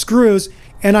JIS screws,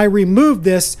 and I removed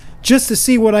this just to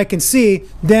see what I can see.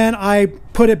 Then I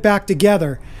put it back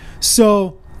together.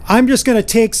 So I'm just going to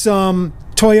take some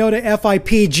Toyota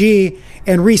FIPG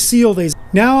and reseal these.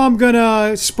 Now I'm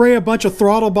gonna spray a bunch of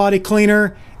throttle body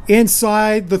cleaner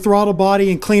inside the throttle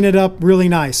body and clean it up really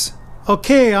nice.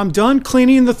 Okay, I'm done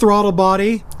cleaning the throttle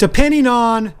body. Depending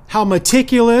on how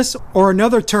meticulous, or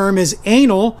another term is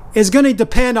anal, is going to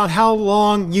depend on how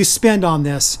long you spend on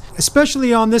this.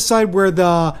 Especially on this side where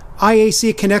the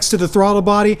IAC connects to the throttle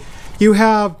body. You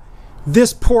have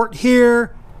this port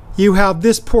here, you have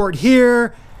this port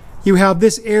here, you have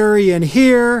this area in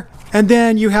here, and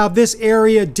then you have this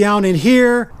area down in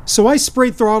here. So I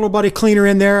sprayed throttle body cleaner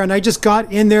in there, and I just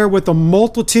got in there with a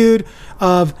multitude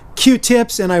of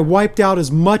Q-tips, and I wiped out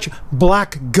as much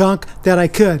black gunk that I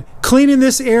could. Cleaning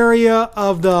this area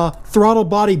of the throttle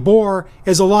body bore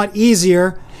is a lot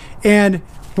easier, and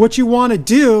what you want to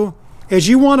do is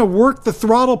you want to work the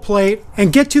throttle plate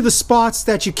and get to the spots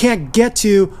that you can't get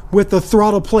to with the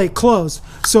throttle plate closed.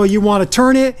 So you want to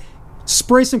turn it,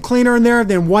 spray some cleaner in there,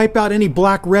 then wipe out any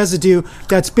black residue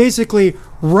that's basically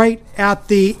right at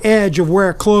the edge of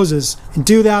where it closes, and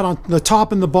do that on the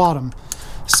top and the bottom.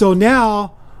 So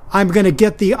now I'm going to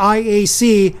get the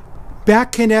IAC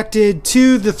back connected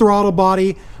to the throttle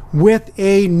body with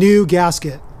a new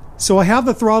gasket. So I have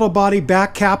the throttle body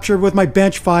back captured with my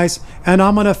bench vise, and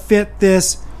I'm going to fit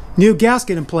this new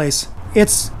gasket in place.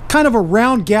 It's kind of a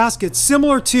round gasket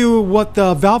similar to what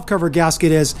the valve cover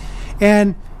gasket is,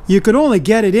 and you could only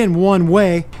get it in one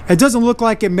way. It doesn't look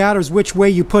like it matters which way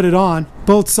you put it on.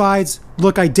 Both sides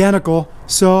look identical.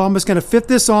 So I'm just going to fit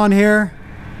this on here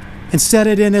and set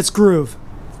it in its groove.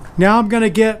 Now I'm going to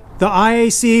get the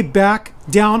IAC back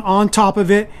down on top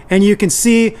of it, and you can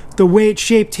see the way it's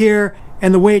shaped here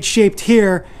and the way it's shaped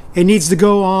here. It needs to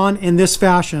go on in this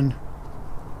fashion.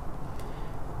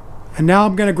 And now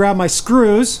I'm going to grab my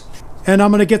screws and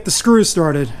I'm going to get the screws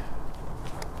started.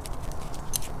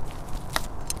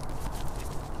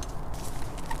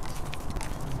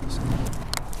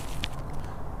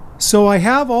 So I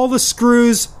have all the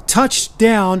screws touched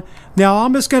down. Now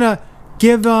I'm just going to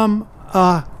give them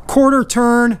a quarter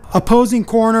turn, opposing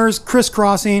corners,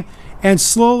 crisscrossing, and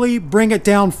slowly bring it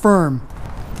down firm.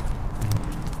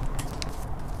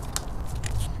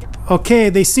 Okay,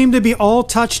 they seem to be all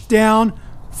touched down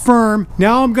firm.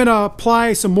 Now I'm going to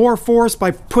apply some more force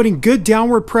by putting good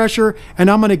downward pressure, and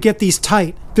I'm going to get these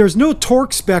tight. There's no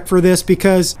torque spec for this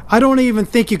because I don't even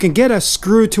think you can get a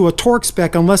screw to a torque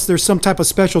spec unless there's some type of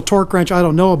special torque wrench I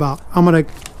don't know about. I'm going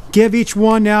to give each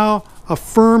one now a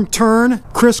firm turn,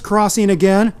 crisscrossing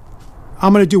again.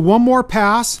 I'm going to do one more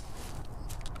pass.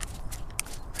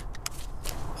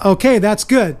 Okay, that's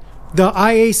good. The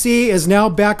IAC is now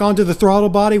back onto the throttle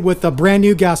body with a brand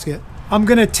new gasket. I'm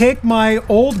going to take my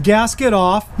old gasket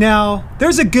off. Now,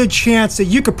 there's a good chance that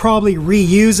you could probably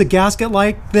reuse a gasket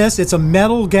like this. It's a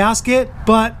metal gasket,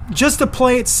 but just to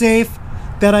play it safe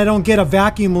that I don't get a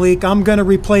vacuum leak, I'm going to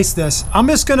replace this. I'm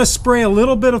just going to spray a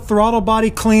little bit of throttle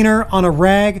body cleaner on a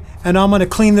rag, and I'm going to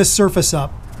clean this surface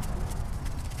up.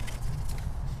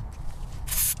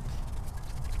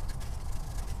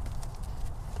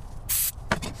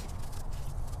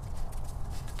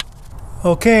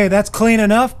 Okay, that's clean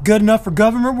enough, good enough for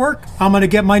government work. I'm going to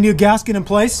get my new gasket in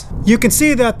place. You can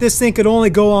see that this thing could only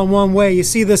go on one way. You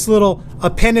see this little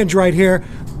appendage right here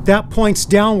that points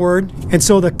downward, and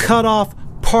so the cutoff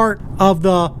part of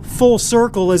the full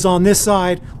circle is on this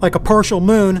side, like a partial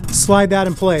moon. Slide that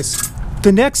in place.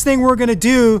 The next thing we're going to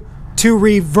do to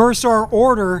reverse our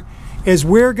order is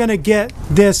we're going to get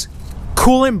this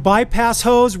coolant bypass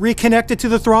hose reconnected to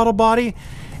the throttle body,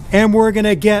 and we're going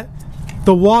to get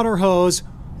the water hose,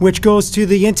 which goes to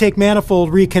the intake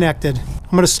manifold, reconnected. I'm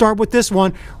going to start with this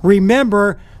one.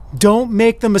 Remember, don't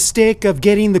make the mistake of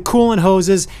getting the coolant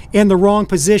hoses in the wrong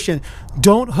position.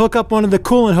 Don't hook up one of the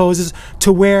coolant hoses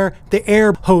to where the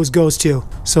air hose goes to.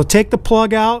 So take the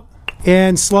plug out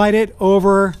and slide it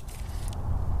over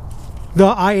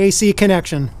the IAC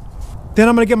connection. Then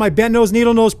I'm going to get my bent nose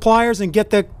needle nose pliers and get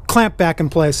the clamp back in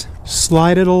place.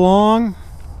 Slide it along.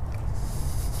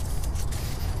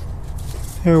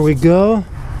 There we go.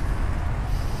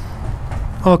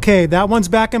 Okay, that one's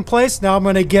back in place. Now I'm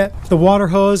going to get the water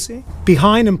hose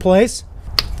behind in place.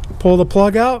 Pull the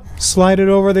plug out, slide it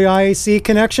over the IAC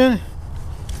connection,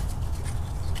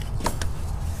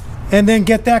 and then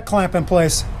get that clamp in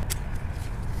place.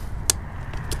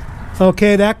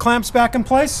 Okay, that clamp's back in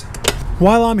place.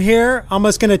 While I'm here, I'm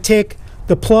just going to take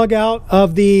the plug out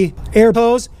of the air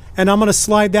hose, and I'm going to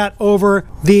slide that over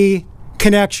the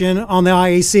connection on the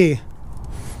IAC.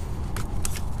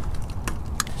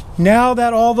 Now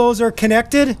that all those are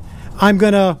connected, I'm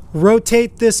going to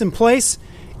rotate this in place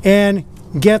and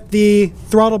get the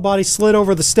throttle body slid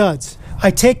over the studs. I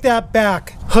take that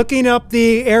back. Hooking up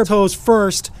the air hose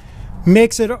first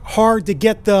makes it hard to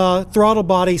get the throttle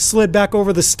body slid back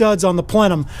over the studs on the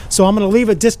plenum. So I'm going to leave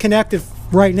it disconnected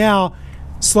right now,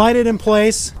 slide it in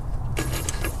place.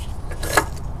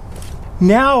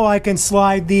 Now I can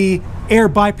slide the air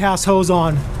bypass hose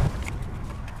on.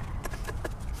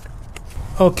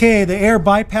 Okay, the air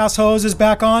bypass hose is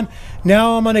back on.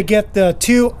 Now I'm going to get the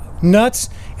two nuts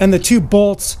and the two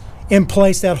bolts in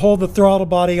place that hold the throttle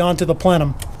body onto the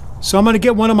plenum. So I'm going to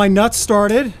get one of my nuts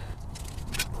started.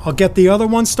 I'll get the other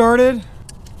one started,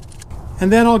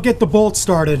 and then I'll get the bolt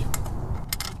started.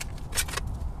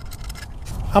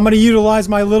 I'm going to utilize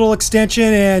my little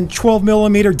extension and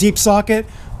 12mm deep socket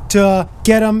to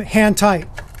get them hand tight.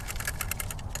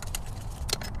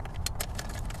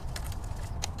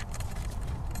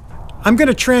 I'm going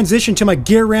to transition to my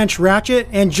gear wrench ratchet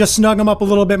and just snug them up a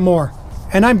little bit more.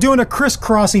 And I'm doing a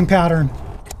crisscrossing pattern.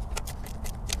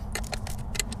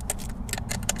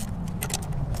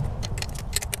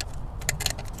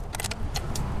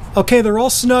 Okay, they're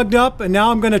all snugged up, and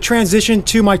now I'm going to transition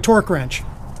to my torque wrench.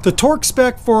 The torque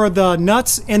spec for the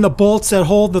nuts and the bolts that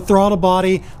hold the throttle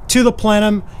body to the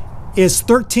plenum is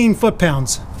 13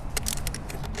 foot-pounds.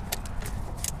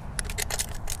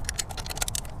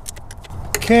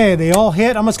 Okay, they all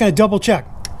hit. I'm just going to double check.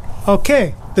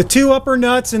 Okay, the two upper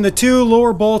nuts and the two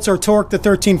lower bolts are torqued at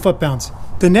 13 foot-pounds.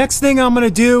 The next thing I'm going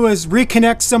to do is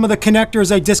reconnect some of the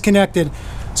connectors I disconnected.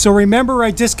 So remember,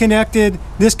 I disconnected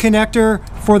this connector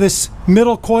for this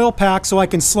middle coil pack so I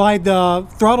can slide the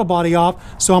throttle body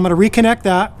off. So I'm going to reconnect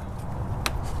that,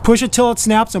 push it till it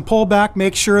snaps and pull back,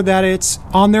 make sure that it's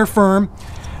on there firm.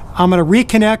 I'm going to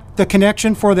reconnect the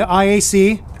connection for the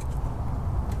IAC.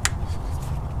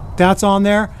 That's on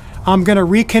there. I'm going to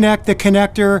reconnect the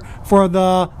connector for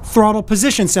the throttle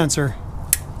position sensor.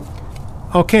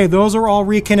 Okay, those are all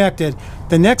reconnected.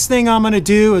 The next thing I'm going to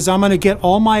do is I'm going to get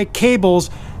all my cables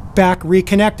back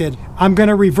reconnected. I'm going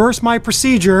to reverse my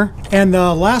procedure, and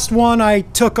the last one I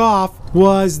took off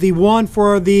was the one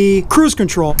for the cruise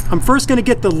control. I'm first going to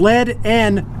get the lead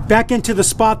end back into the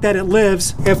spot that it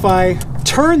lives. If I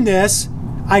turn this,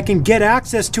 I can get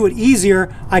access to it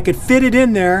easier. I could fit it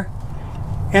in there,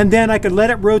 and then I could let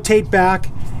it rotate back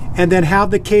and then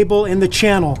have the cable in the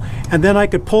channel, and then I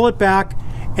could pull it back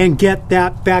and get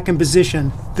that back in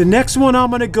position. The next one I'm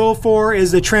going to go for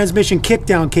is the transmission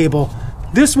kickdown cable.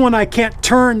 This one I can't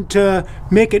turn to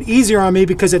make it easier on me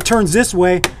because it turns this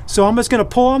way. So I'm just going to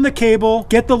pull on the cable,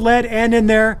 get the lead end in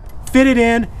there, fit it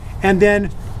in, and then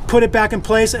put it back in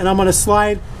place, and I'm going to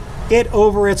slide it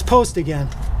over its post again.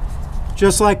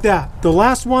 Just like that. The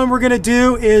last one we're going to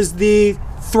do is the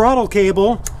throttle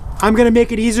cable. I'm going to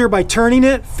make it easier by turning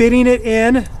it, fitting it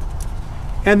in,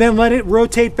 and then let it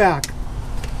rotate back.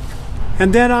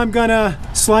 And then I'm going to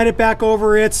slide it back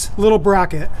over its little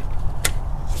bracket.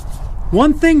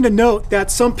 One thing to note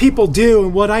that some people do,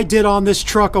 and what I did on this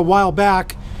truck a while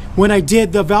back when I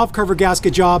did the valve cover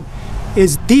gasket job,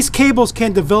 is these cables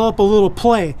can develop a little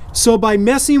play. So by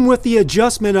messing with the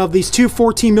adjustment of these two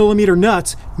 14mm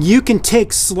nuts, you can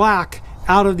take slack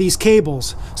out of these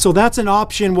cables. So that's an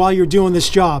option while you're doing this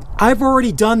job. I've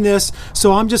already done this,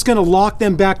 so I'm just going to lock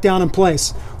them back down in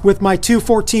place with my two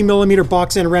 14mm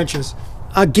box end wrenches.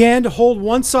 Again, hold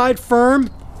one side firm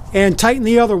and tighten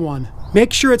the other one.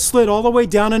 Make sure it's slid all the way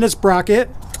down in its bracket.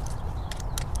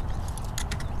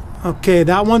 Okay,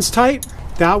 that one's tight.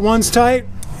 That one's tight.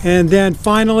 And then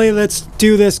finally, let's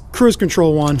do this cruise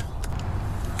control one.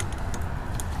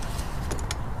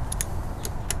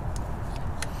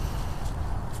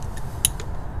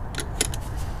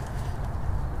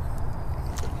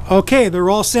 Okay, they're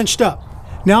all cinched up.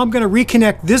 Now I'm going to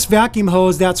reconnect this vacuum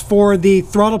hose that's for the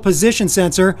throttle position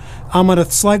sensor. I'm going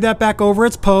to slide that back over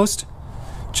its post.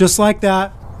 Just like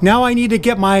that. Now I need to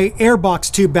get my air box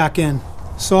tube back in.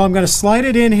 So I'm going to slide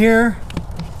it in here,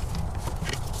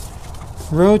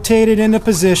 rotate it into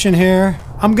position here.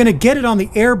 I'm going to get it on the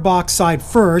air box side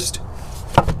first.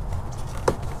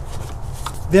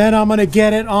 Then I'm going to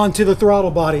get it onto the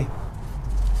throttle body.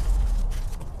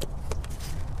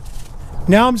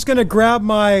 Now I'm just going to grab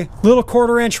my little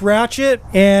 1/4 inch ratchet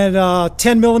and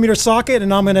 10mm socket,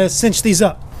 and I'm going to cinch these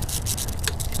up.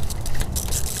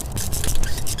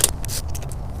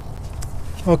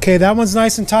 Okay, that one's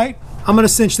nice and tight. I'm going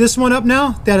to cinch this one up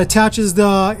now that attaches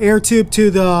the air tube to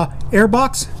the air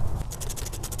box.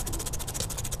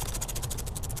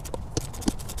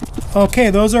 Okay,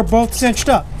 those are both cinched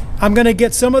up. I'm going to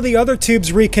get some of the other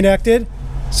tubes reconnected.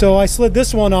 So I slid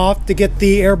this one off to get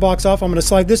the air box off. I'm going to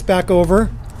slide this back over.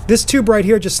 This tube right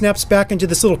here just snaps back into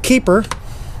this little keeper.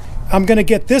 I'm going to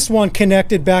get this one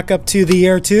connected back up to the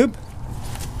air tube.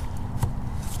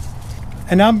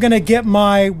 And I'm going to get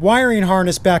my wiring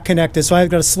harness back connected. So I've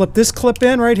got to slip this clip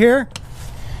in right here.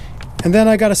 And then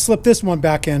I got to slip this one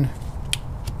back in.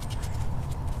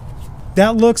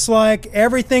 That looks like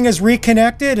everything is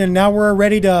reconnected, and now we're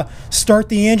ready to start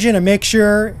the engine and make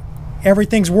sure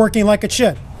everything's working like it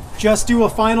should. Just do a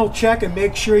final check and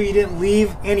make sure you didn't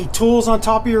leave any tools on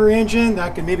top of your engine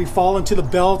that could maybe fall into the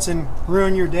belts and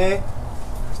ruin your day.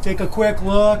 Just take a quick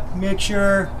look, make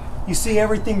sure you see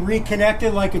everything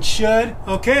reconnected like it should.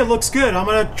 Okay, it looks good. I'm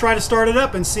going to try to start it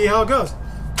up and see how it goes.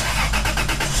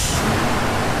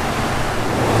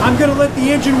 I'm going to let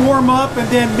the engine warm up and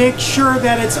then make sure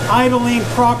that it's idling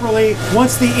properly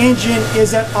once the engine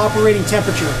is at operating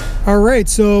temperature. Alright,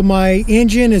 so my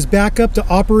engine is back up to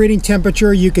operating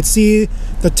temperature. You could see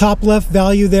the top left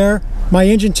value there. My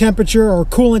engine temperature or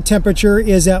coolant temperature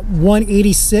is at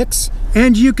 186.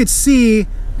 And you could see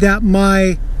that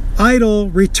my idle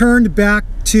returned back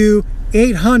to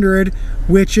 800,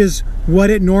 which is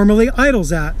what it normally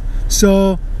idles at.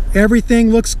 So everything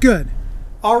looks good.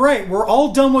 Alright, we're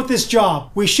all done with this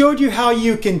job. We showed you how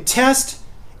you can test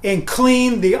and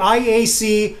clean the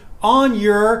IAC on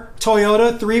your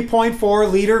Toyota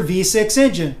 3.4 liter V6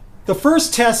 engine. The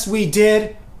first test we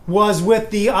did was with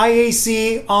the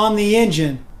IAC on the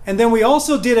engine. And then we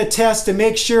also did a test to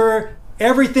make sure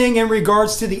everything in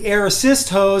regards to the air assist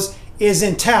hose is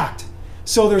intact.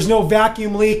 So there's no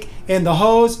vacuum leak in the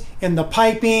hose, in the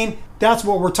piping. That's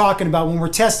what we're talking about when we're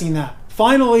testing that.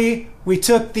 Finally, we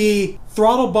took the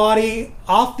throttle body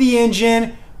off the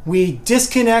engine. We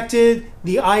disconnected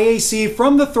the IAC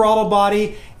from the throttle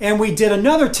body, And we did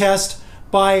another test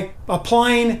by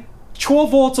applying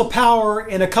 12 volts of power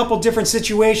in a couple different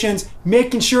situations,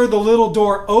 making sure the little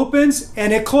door opens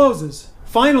and it closes.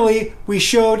 Finally, we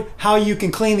showed how you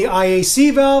can clean the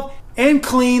IAC valve and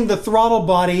clean the throttle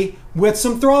body with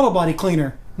some throttle body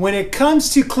cleaner. When it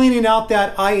comes to cleaning out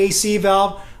that IAC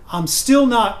valve, I'm still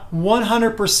not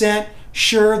 100%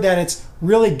 sure that it's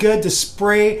really good to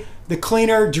spray the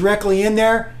cleaner directly in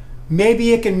there.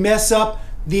 Maybe it can mess up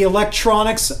the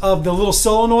electronics of the little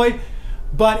solenoid.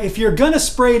 But if you're gonna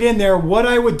spray it in there, what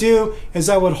I would do is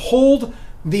I would hold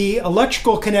the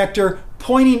electrical connector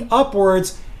pointing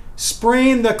upwards,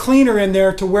 spraying the cleaner in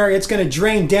there to where it's gonna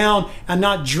drain down and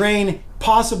not drain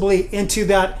possibly into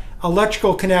that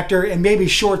electrical connector and maybe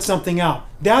short something out.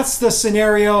 That's the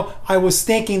scenario I was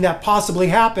thinking that possibly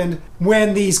happened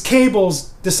when these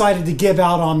cables decided to give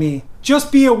out on me.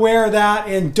 Just be aware of that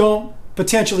and don't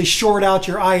potentially short out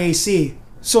your IAC.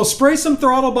 So spray some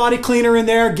throttle body cleaner in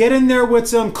there, get in there with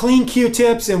some clean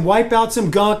Q-tips and wipe out some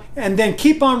gunk, and then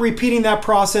keep on repeating that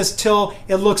process till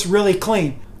it looks really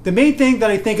clean. The main thing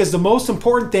that I think is the most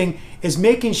important thing is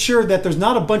making sure that there's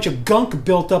not a bunch of gunk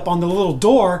built up on the little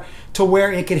door to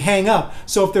where it could hang up.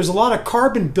 So if there's a lot of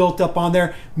carbon built up on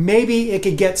there, maybe it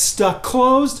could get stuck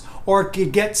closed or it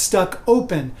could get stuck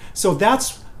open. So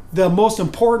that's the most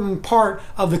important part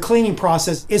of the cleaning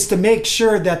process, is to make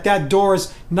sure that that door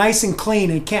is nice and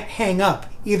clean and can't hang up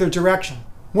either direction.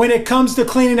 When it comes to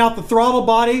cleaning out the throttle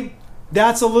body,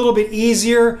 that's a little bit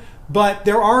easier, but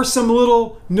there are some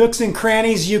little nooks and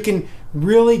crannies you can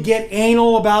really get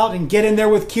anal about and get in there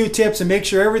with Q-tips and make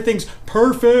sure everything's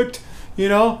perfect. You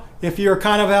know, if you're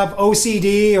kind of have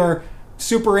OCD or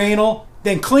super anal,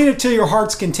 then clean it till your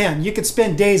heart's content. You could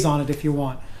spend days on it if you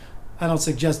want. I don't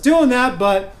suggest doing that,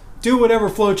 but do whatever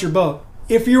floats your boat.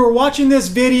 If you were watching this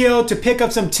video to pick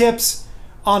up some tips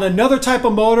on another type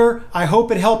of motor, I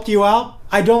hope it helped you out.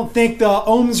 I don't think the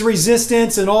ohms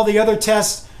resistance and all the other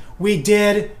tests we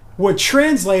did would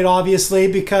translate,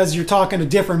 obviously, because you're talking a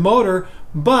different motor,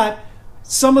 but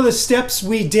some of the steps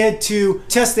we did to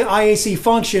test the IAC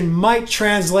function might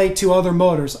translate to other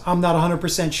motors. I'm not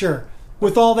 100% sure.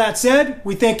 With all that said,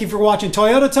 we thank you for watching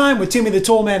Toyota Time with Timmy the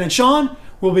Toolman and Sean.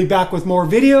 We'll be back with more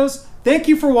videos. Thank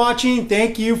you for watching.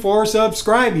 Thank you for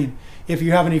subscribing. If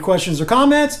you have any questions or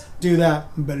comments, do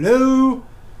that below.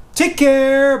 Take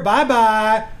care.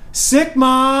 Bye-bye. Sick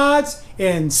mods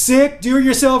and sick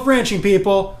do-it-yourself wrenching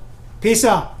people. Peace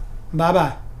out.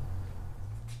 Bye-bye.